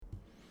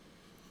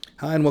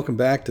Hi, and welcome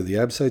back to the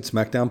Absite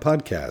SmackDown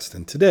podcast.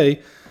 And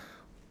today,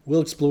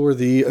 we'll explore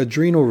the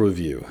Adrenal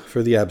review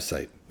for the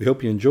Absite. We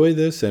hope you enjoy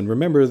this, and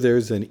remember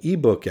there's an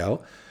ebook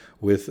out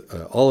with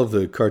all of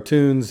the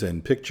cartoons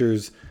and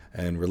pictures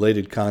and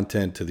related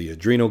content to the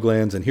adrenal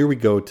glands. And here we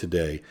go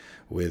today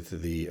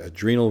with the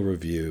Adrenal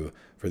review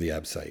for the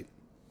Absite.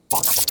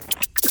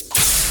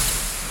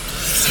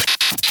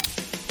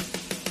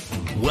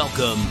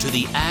 Welcome to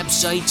the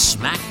Absite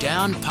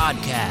SmackDown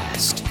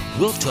podcast.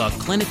 We'll talk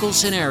clinical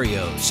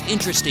scenarios,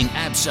 interesting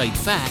Absite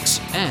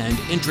facts, and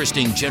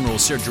interesting general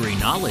surgery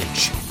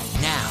knowledge.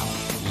 Now,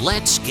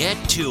 let's get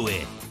to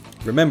it.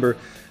 Remember,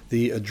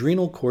 the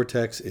adrenal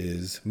cortex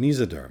is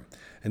mesoderm,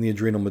 and the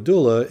adrenal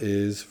medulla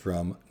is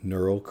from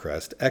neural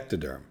crest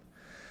ectoderm.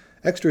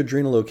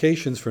 Extraadrenal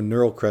locations for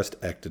neural crest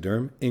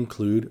ectoderm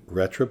include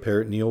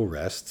retroperitoneal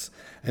rests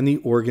and the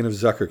organ of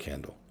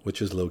Zuckerkandl,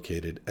 which is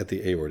located at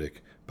the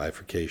aortic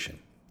bifurcation.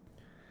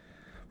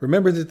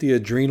 Remember that the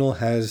adrenal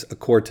has a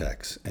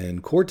cortex,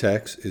 and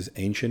cortex is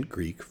ancient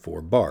Greek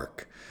for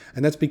bark.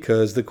 And that's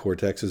because the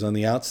cortex is on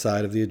the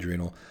outside of the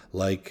adrenal,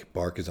 like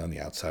bark is on the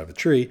outside of a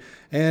tree,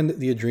 and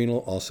the adrenal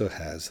also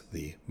has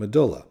the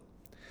medulla.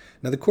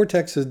 Now, the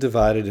cortex is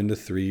divided into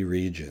three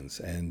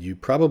regions, and you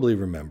probably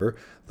remember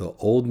the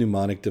old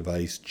mnemonic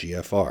device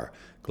GFR,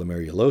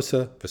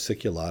 glomerulosa,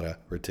 fasciculata,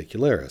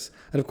 reticularis.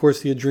 And of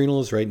course, the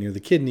adrenal is right near the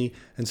kidney,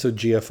 and so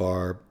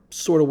GFR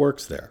sort of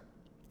works there.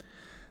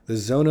 The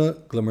zona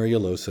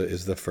glomerulosa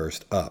is the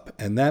first up,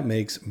 and that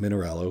makes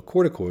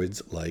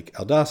mineralocorticoids like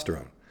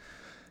aldosterone.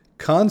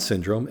 Conn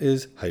syndrome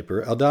is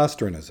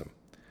hyperaldosteronism.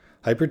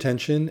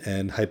 Hypertension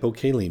and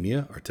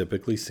hypokalemia are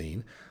typically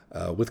seen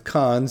with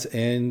Conns,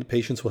 and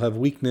patients will have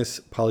weakness,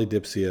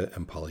 polydipsia,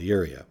 and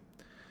polyuria.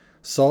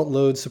 Salt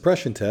load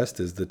suppression test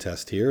is the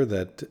test here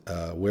that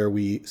where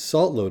we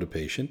salt load a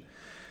patient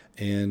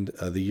and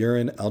the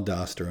urine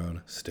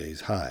aldosterone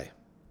stays high.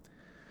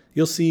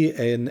 You'll see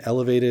an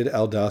elevated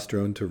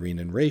aldosterone to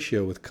renin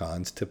ratio with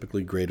Conns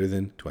typically greater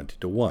than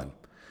 20:1.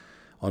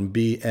 On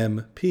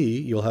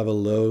BMP, you'll have a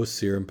low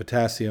serum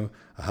potassium,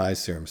 a high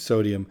serum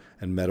sodium,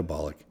 and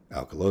metabolic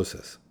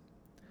alkalosis.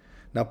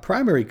 Now,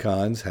 primary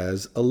Conns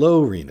has a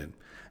low renin,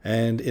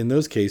 and in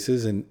those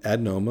cases, an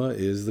adenoma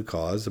is the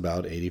cause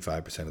about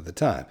 85% of the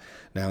time.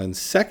 Now, in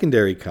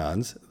secondary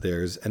Conns,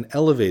 there's an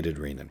elevated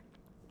renin,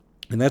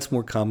 and that's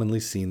more commonly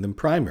seen than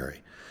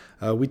primary.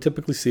 We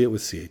typically see it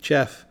with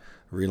CHF,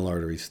 renal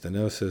artery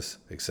stenosis,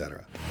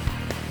 etc.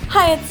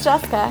 Hi, it's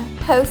Jessica,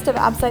 host of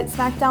Absite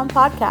SmackDown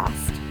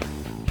podcast.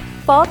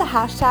 Follow the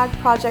hashtag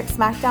Project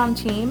SmackDown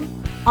team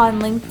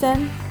on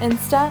LinkedIn,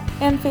 Insta,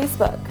 and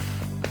Facebook.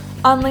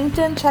 On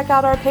LinkedIn, check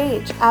out our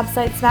page,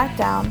 Absite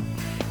SmackDown.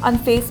 On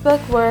Facebook,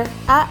 we're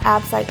at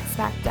Absite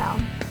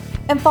SmackDown.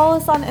 And follow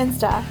us on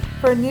Insta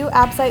for a new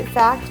Absite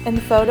fact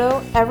and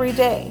photo every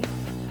day,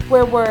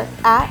 where we're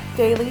at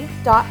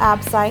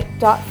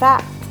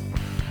daily.absite.fact.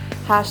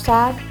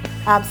 Hashtag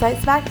Absite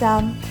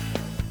SmackDown.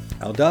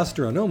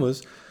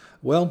 Aldosteronomas,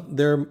 well,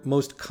 they're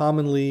most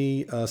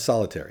commonly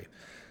solitary.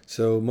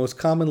 So most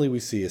commonly we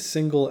see a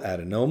single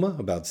adenoma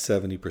about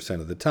 70%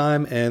 of the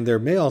time, and there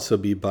may also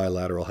be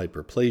bilateral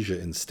hyperplasia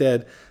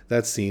instead.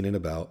 That's seen in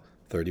about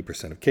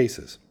 30% of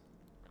cases.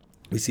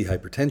 We see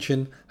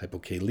hypertension,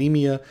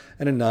 hypokalemia,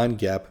 and a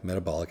non-gap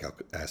metabolic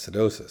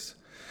acidosis.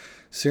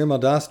 Serum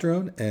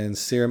aldosterone and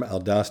serum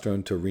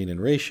aldosterone to renin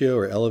ratio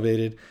are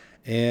elevated,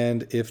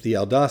 and if the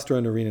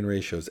aldosterone to renin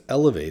ratio is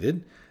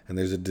elevated and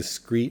there's a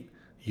discrete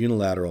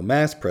unilateral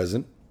mass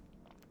present,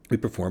 we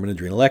perform an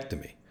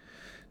adrenalectomy.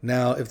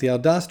 Now, if the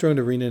aldosterone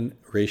to renin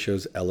ratio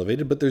is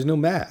elevated but there's no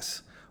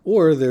mass,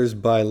 or there's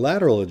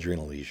bilateral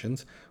adrenal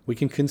lesions, we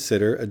can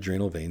consider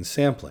adrenal vein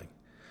sampling.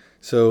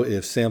 So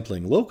if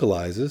sampling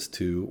localizes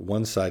to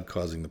one side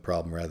causing the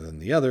problem rather than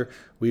the other,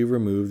 we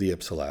remove the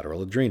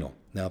ipsilateral adrenal.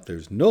 Now, if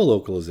there's no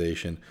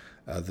localization,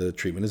 the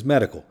treatment is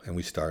medical, and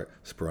we start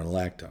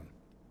spironolactone.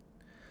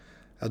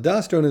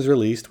 Aldosterone is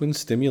released when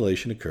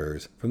stimulation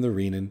occurs from the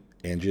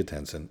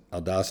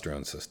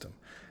renin-angiotensin-aldosterone system,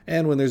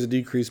 and when there's a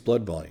decreased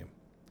blood volume.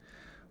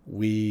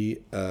 We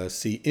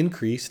see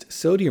increased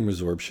sodium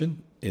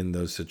resorption in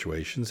those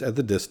situations at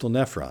the distal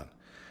nephron,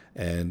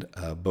 and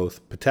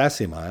both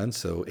potassium ions,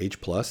 so H+,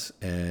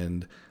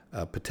 and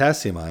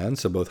potassium ions,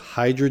 so both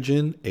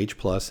hydrogen, H+,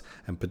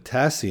 and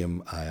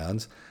potassium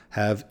ions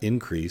have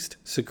increased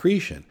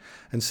secretion.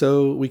 And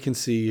so we can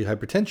see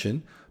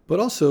hypertension, but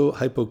also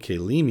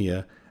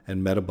hypokalemia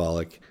and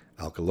metabolic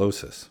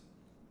alkalosis.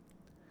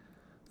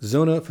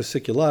 Zona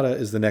fasciculata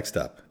is the next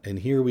up, and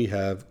here we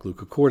have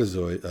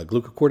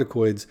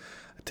glucocorticoids,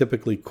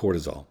 typically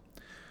cortisol.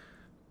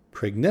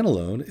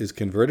 Pregnenolone is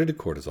converted to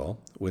cortisol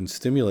when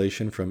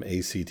stimulation from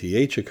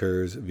ACTH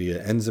occurs via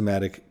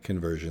enzymatic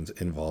conversions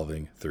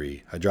involving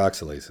 3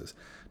 hydroxylases,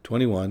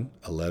 21,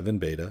 11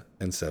 beta,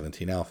 and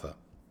 17 alpha.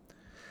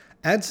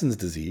 Addison's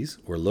disease,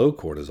 or low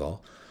cortisol,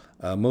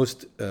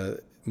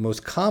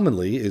 most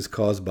commonly is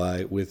caused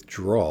by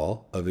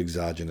withdrawal of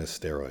exogenous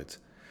steroids.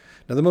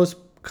 Now, the most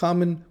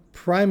common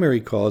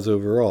primary cause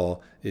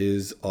overall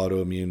is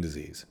autoimmune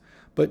disease,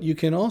 but you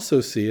can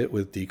also see it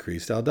with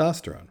decreased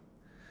aldosterone.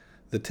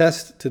 The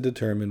test to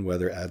determine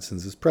whether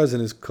absence is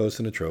present is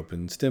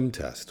cosinotropin stim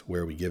test,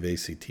 where we give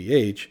ACTH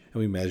and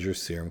we measure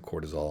serum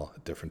cortisol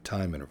at different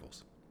time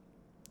intervals.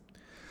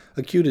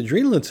 Acute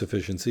adrenal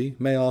insufficiency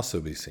may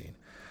also be seen,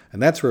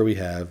 and that's where we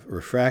have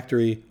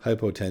refractory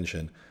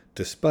hypotension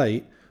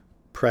despite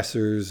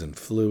pressors and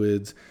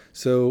fluids.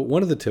 So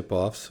one of the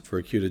tip-offs for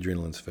acute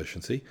adrenal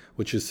insufficiency,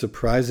 which is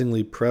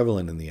surprisingly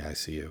prevalent in the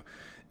ICU,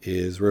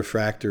 is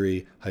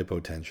refractory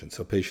hypotension.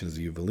 So patient is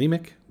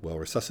euvolemic, well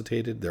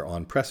resuscitated, they're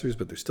on pressors,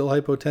 but they're still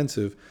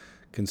hypotensive.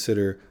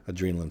 Consider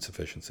adrenal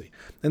insufficiency.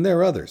 And there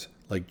are others,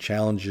 like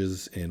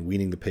challenges in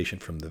weaning the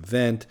patient from the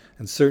vent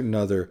and certain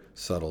other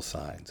subtle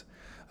signs.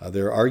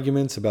 There are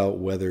arguments about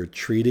whether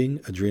treating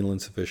adrenal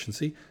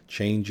insufficiency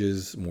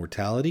changes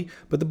mortality,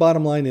 but the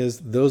bottom line is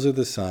those are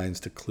the signs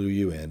to clue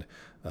you in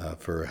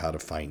for how to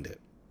find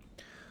it.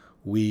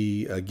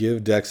 We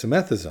give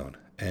dexamethasone,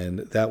 and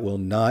that will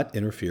not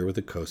interfere with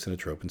the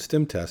cosinotropin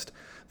stim test.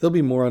 There'll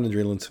be more on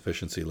adrenal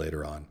insufficiency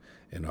later on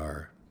in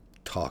our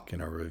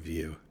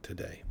review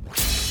today.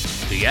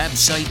 The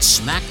Absite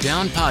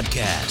Smackdown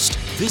Podcast.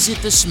 Visit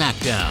the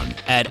Smackdown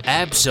at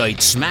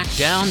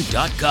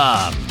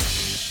absitesmackdown.com.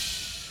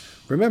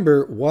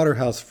 Remember,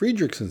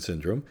 Waterhouse-Friderichsen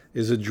syndrome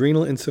is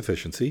adrenal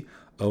insufficiency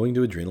owing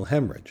to adrenal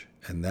hemorrhage,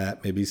 and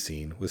that may be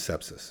seen with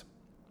sepsis.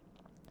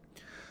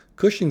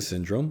 Cushing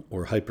syndrome,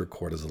 or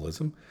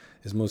hypercortisolism,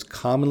 is most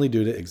commonly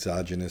due to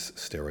exogenous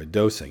steroid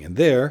dosing, and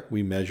there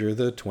we measure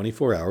the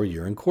 24-hour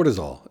urine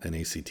cortisol and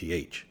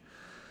ACTH.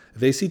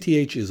 If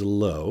ACTH is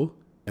low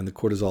and the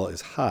cortisol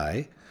is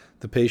high,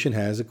 the patient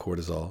has a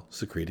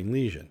cortisol-secreting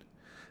lesion.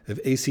 If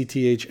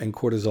ACTH and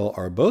cortisol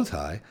are both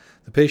high,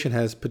 the patient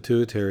has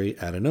pituitary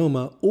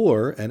adenoma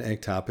or an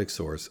ectopic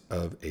source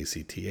of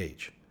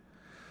ACTH.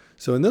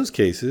 So in those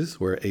cases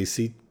where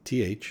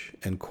ACTH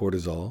and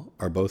cortisol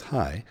are both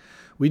high,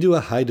 we do a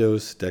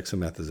high-dose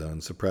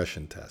dexamethasone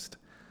suppression test.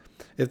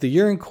 If the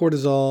urine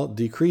cortisol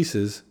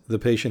decreases, the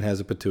patient has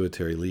a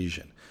pituitary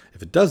lesion.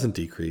 If it doesn't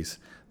decrease,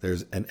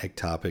 there's an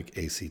ectopic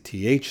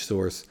ACTH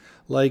source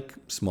like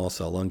small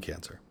cell lung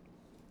cancer.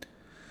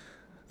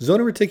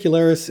 Zona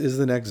reticularis is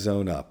the next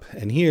zone up,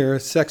 and here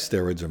sex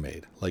steroids are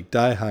made, like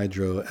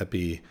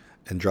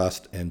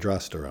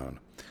dihydroepiandrosterone,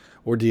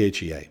 or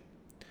DHEA.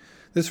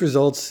 This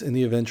results in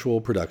the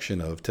eventual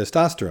production of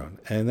testosterone,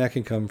 and that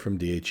can come from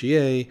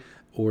DHEA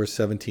or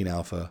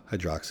 17-alpha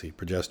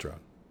hydroxyprogesterone.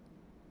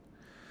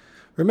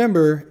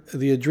 Remember,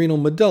 the adrenal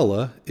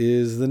medulla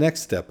is the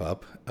next step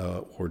up,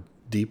 or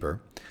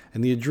deeper,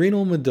 and the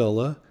adrenal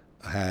medulla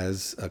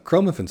has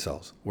chromaffin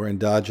cells where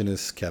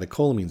endogenous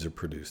catecholamines are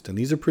produced, and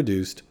these are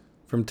produced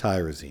from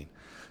tyrosine.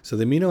 So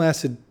the amino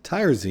acid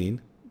tyrosine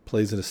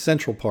plays a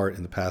central part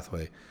in the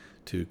pathway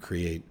to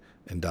create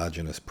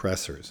endogenous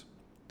pressors.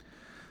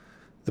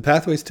 The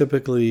pathway is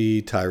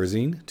typically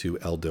tyrosine to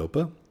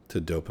L-DOPA,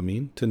 to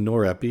dopamine, to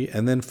norepi,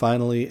 and then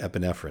finally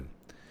epinephrine.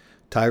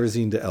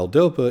 Tyrosine to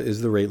L-DOPA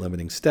is the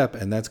rate-limiting step,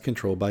 and that's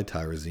controlled by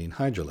tyrosine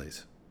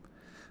hydrolase.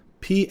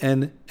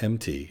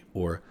 PNMT,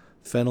 or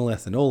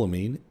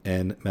phenylethanolamine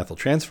and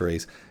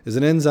methyltransferase, is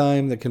an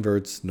enzyme that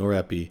converts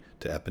norepi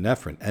to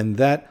epinephrine, and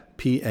that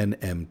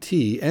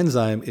PNMT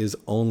enzyme is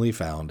only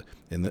found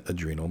in the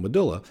adrenal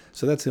medulla,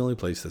 so that's the only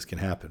place this can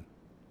happen.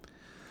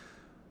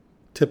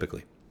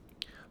 Typically,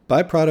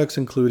 byproducts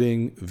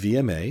including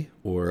VMA,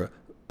 or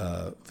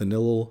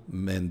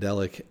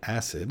vanillyl-mandelic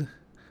acid,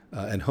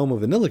 and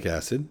homovanillic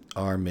acid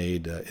are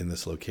made in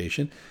this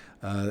location.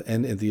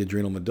 And in the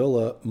adrenal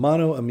medulla,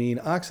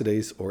 monoamine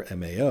oxidase, or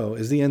MAO,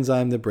 is the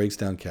enzyme that breaks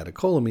down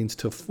catecholamines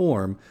to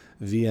form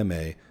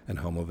VMA and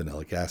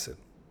homovanillic acid.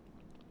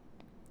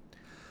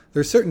 There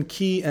are certain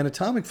key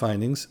anatomic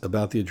findings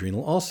about the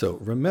adrenal also.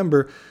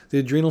 Remember, the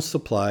adrenal is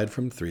supplied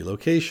from three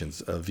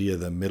locations via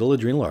the middle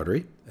adrenal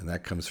artery, and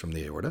that comes from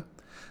the aorta,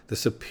 the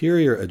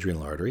superior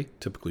adrenal artery,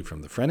 typically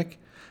from the phrenic,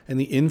 and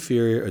the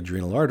inferior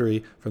adrenal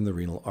artery from the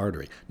renal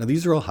artery. Now,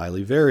 these are all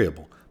highly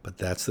variable, but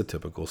that's the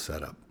typical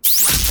setup.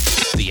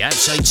 The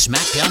Absite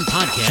Smackdown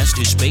podcast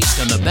is based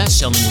on the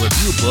best-selling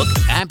review book,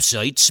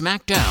 Absite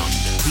Smackdown,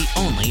 the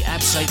only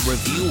Absite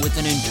review with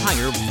an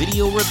entire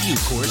video review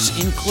course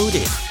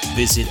included.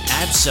 Visit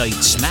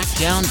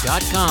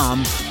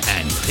absitesmackdown.com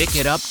and pick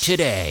it up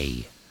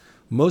today.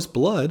 Most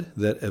blood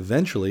that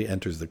eventually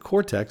enters the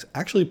cortex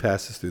actually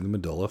passes through the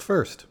medulla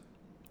first.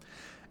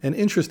 And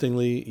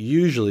interestingly,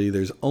 usually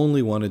there's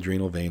only one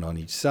adrenal vein on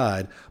each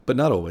side, but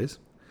not always.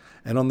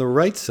 And on the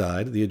right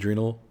side, the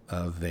adrenal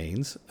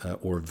vein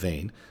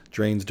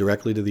drains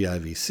directly to the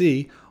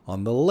IVC.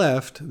 On the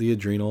left, the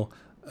adrenal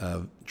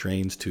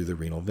drains to the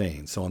renal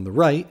vein. So on the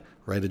right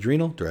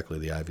adrenal, directly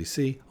to the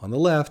IVC. On the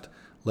left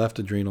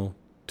adrenal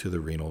to the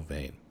renal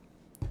vein.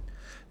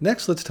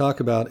 Next, let's talk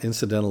about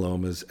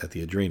incidentalomas at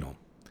the adrenal.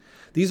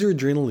 These are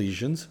adrenal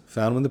lesions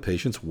found when the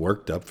patient's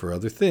worked up for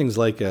other things,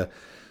 like a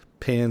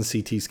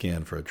pan-CT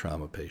scan for a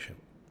trauma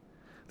patient.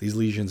 These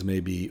lesions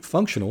may be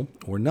functional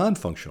or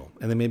non-functional,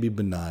 and they may be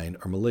benign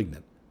or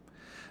malignant.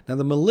 Now,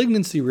 the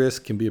malignancy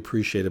risk can be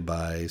appreciated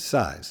by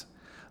size.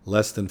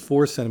 Less than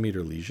 4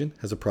 centimeter lesion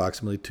has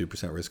approximately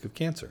 2% risk of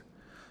cancer.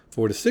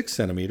 4 to 6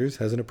 centimeters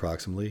has an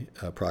approximate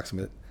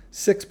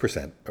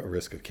 6%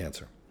 risk of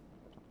cancer.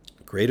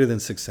 Greater than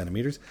 6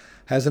 centimeters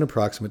has an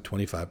approximate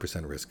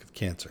 25% risk of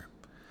cancer.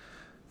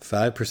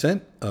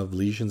 5% of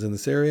lesions in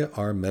this area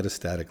are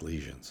metastatic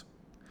lesions.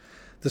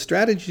 The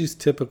strategy is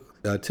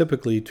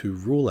typically to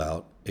rule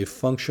out a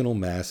functional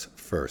mass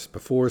first.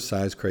 Before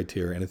size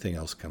criteria or anything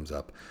else comes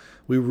up,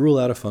 we rule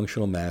out a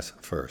functional mass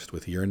first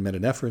with urine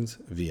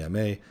metanephrines,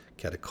 VMA,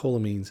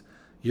 catecholamines,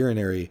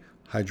 urinary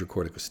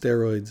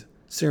hydrocorticosteroids,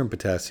 serum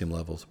potassium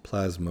levels,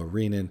 plasma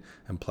renin,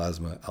 and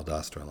plasma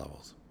aldosterone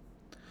levels.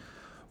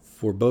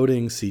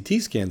 Foreboding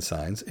CT scan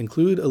signs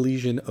include a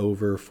lesion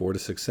over 4 to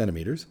 6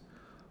 centimeters,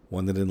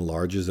 one that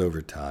enlarges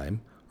over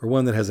time, or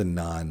one that has a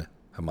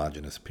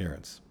non-homogeneous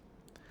appearance.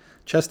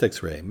 Chest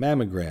X-ray,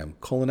 mammogram,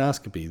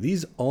 colonoscopy,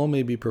 these all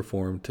may be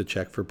performed to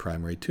check for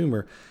primary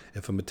tumor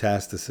if a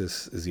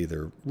metastasis is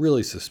either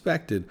really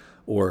suspected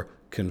or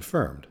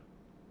confirmed.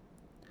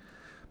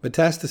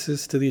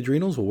 Metastasis to the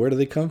adrenals, well, where do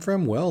they come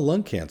from? Well,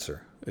 lung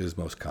cancer is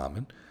most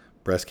common.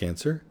 Breast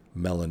cancer,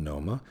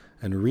 melanoma,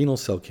 and renal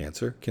cell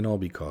cancer can all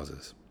be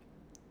causes.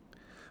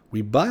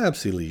 We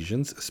biopsy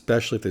lesions,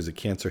 especially if there's a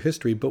cancer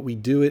history, but we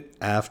do it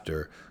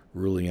after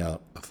ruling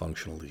out a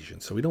functional lesion.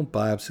 So we don't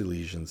biopsy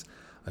lesions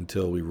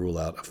until we rule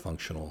out a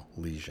functional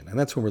lesion. And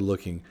that's when we're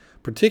looking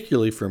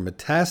particularly for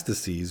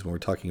metastases when we're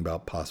talking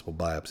about possible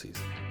biopsies.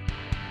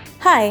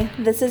 Hi,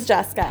 this is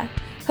Jessica,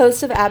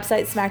 host of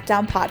Absite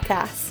SmackDown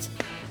podcast.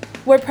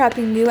 We're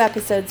prepping new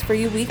episodes for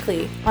you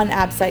weekly on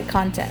Absite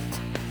content,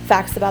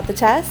 facts about the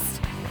test,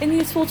 and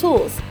useful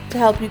tools to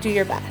help you do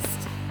your best.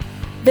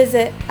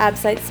 Visit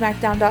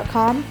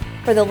absitesmackdown.com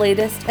for the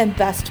latest and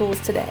best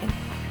tools today.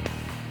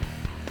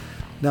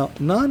 Now,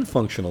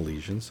 non-functional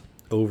lesions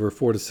over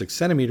 4 to 6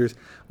 centimeters,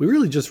 we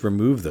really just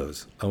remove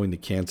those owing to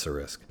cancer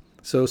risk.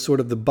 So sort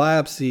of the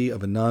biopsy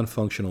of a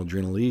non-functional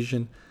adrenal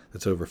lesion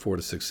that's over 4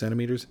 to 6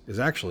 centimeters is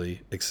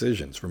actually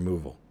excisions,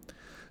 removal.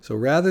 So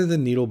rather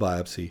than needle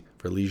biopsy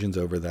for lesions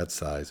over that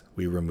size,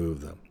 we remove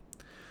them.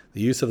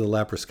 The use of the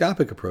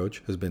laparoscopic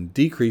approach has been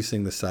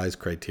decreasing the size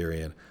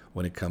criterion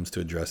when it comes to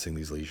addressing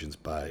these lesions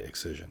by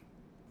excision.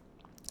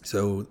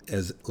 So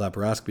as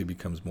laparoscopy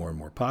becomes more and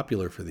more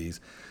popular for these,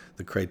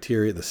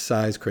 the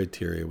size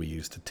criteria we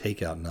use to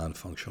take out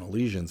non-functional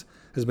lesions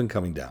has been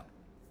coming down.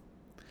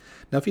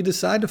 Now, if you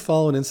decide to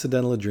follow an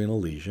incidental adrenal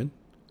lesion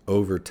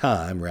over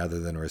time rather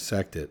than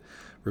resect it,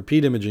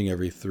 repeat imaging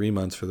every 3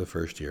 months for the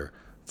first year,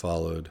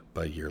 followed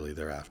by yearly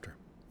thereafter.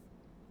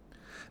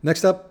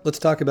 Next up, let's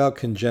talk about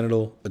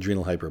congenital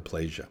adrenal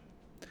hyperplasia.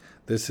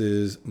 This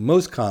is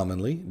most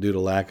commonly due to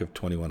lack of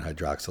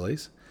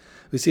 21-hydroxylase.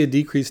 We see a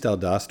decreased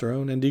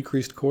aldosterone and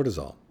decreased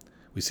cortisol.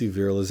 We see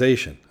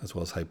virilization as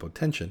well as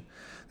hypotension.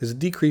 There's a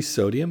decreased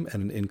sodium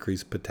and an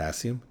increased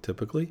potassium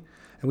typically,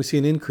 and we see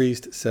an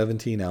increased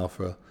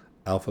 17-alpha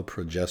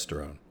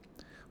progesterone.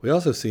 We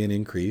also see an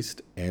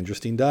increased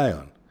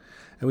androstenedione,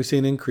 and we see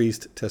an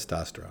increased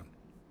testosterone.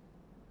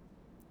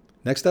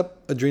 Next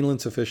up, adrenal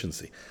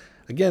insufficiency.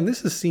 Again,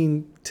 this is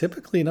seen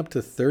typically in up to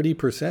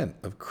 30%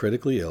 of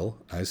critically ill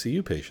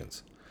ICU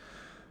patients.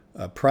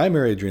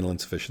 Primary adrenal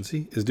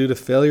insufficiency is due to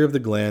failure of the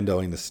gland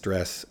owing to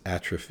stress,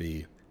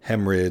 atrophy,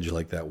 hemorrhage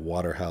like that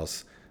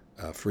Waterhouse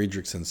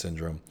Friedrichsen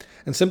syndrome,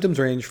 and symptoms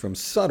range from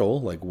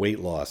subtle like weight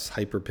loss,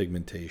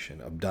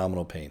 hyperpigmentation,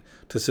 abdominal pain,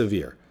 to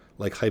severe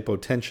like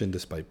hypotension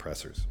despite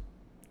pressors.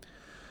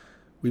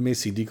 We may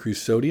see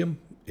decreased sodium,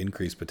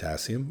 increased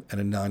potassium,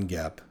 and a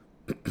non-GAP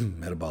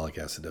metabolic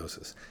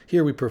acidosis.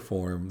 Here we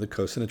perform the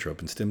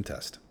cosinotropin stim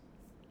test.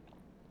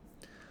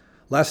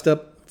 Last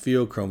up,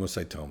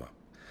 pheochromocytoma.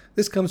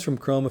 This comes from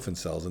chromaffin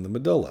cells in the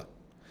medulla.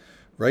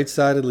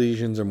 Right-sided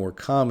lesions are more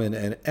common,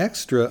 and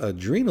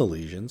extra-adrenal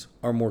lesions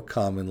are more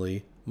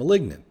commonly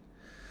malignant.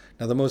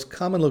 Now, the most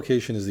common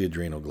location is the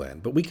adrenal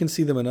gland, but we can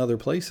see them in other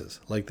places,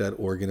 like that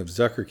organ of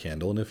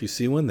Zuckerkandl, and if you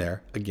see one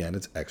there, again,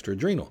 it's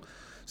extra-adrenal,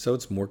 so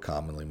it's more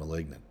commonly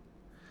malignant.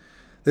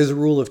 There's a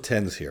rule of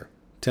tens here.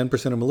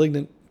 10% are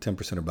malignant,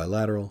 10% are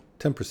bilateral,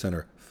 10%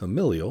 are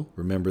familial,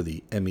 remember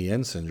the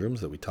MEN syndromes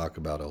that we talk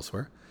about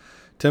elsewhere,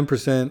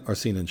 10% are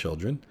seen in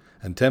children,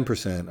 and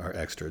 10% are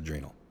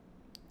extra-adrenal.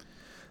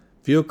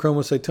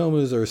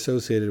 Pheochromocytomas are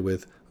associated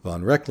with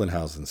von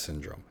Recklinghausen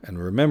syndrome. And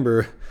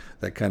remember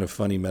that kind of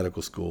funny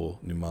medical school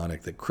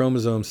mnemonic that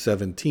chromosome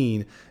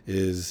 17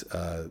 is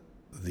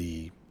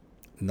the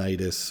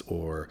nidus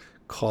or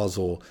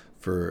causal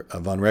for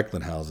von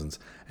Recklinghausen's.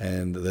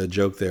 And the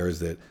joke there is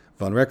that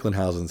von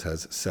Recklinghausen's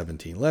has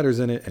 17 letters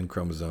in it, and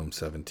chromosome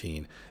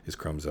 17 is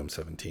chromosome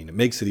 17. It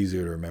makes it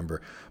easier to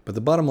remember. But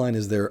the bottom line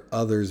is there are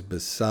others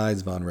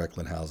besides von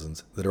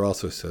Recklinghausen's that are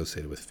also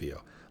associated with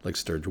pheo, like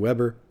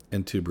Sturge-Weber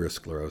and tuberous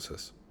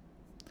sclerosis.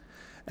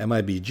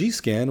 MIBG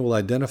scan will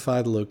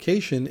identify the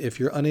location if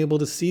you're unable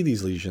to see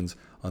these lesions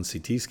on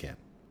CT scan.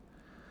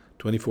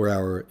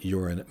 24-hour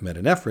urine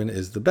metanephrine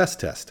is the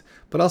best test,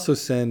 but also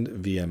send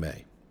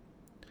VMA.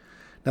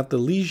 Now, the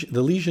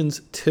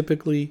lesions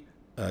typically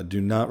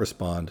do not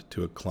respond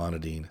to a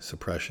clonidine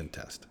suppression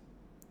test.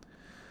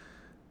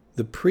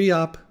 The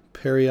pre-op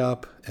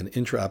Peri-op and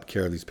intra-op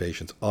care of these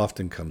patients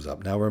often comes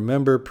up. Now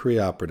remember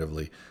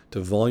preoperatively to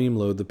volume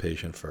load the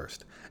patient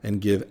first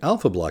and give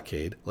alpha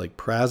blockade like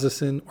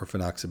prazosin or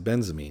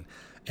phenoxybenzamine,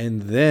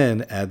 and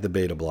then add the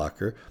beta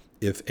blocker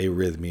if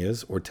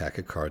arrhythmias or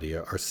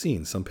tachycardia are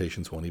seen. Some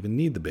patients won't even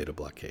need the beta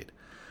blockade.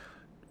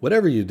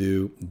 Whatever you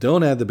do,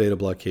 don't add the beta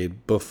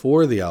blockade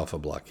before the alpha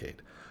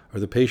blockade, or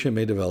the patient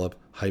may develop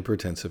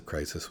hypertensive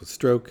crisis with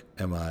stroke,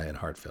 MI, and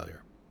heart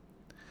failure.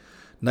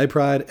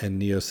 Nipride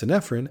and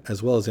neosynephrine,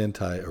 as well as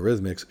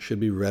antiarrhythmics, should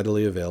be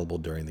readily available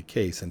during the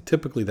case, and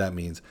typically that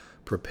means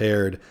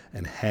prepared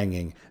and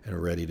hanging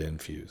and ready to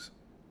infuse.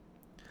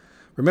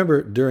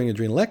 Remember, during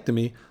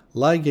adrenalectomy,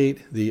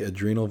 ligate the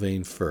adrenal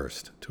vein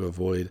first to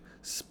avoid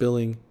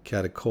spilling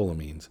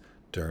catecholamines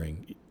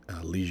during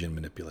lesion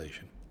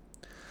manipulation.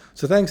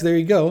 So thanks, there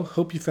you go.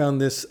 Hope you found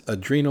this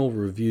adrenal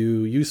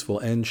review useful,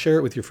 and share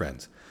it with your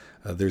friends.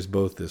 There's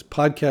both this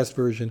podcast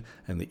version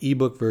and the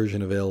ebook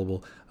version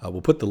available.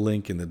 We'll put the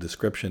link in the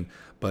description,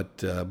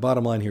 but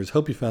bottom line here is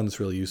hope you found this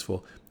really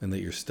useful and that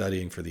you're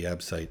studying for the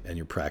Absite and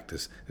your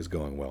practice is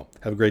going well.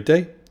 Have a great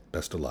day.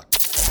 Best of luck.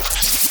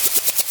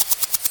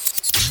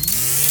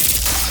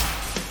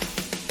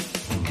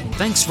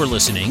 Thanks for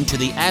listening to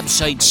the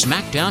Absite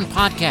Smackdown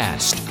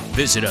podcast.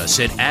 Visit us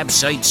at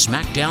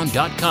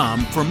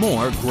absitesmackdown.com for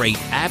more great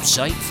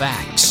Absite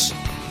facts.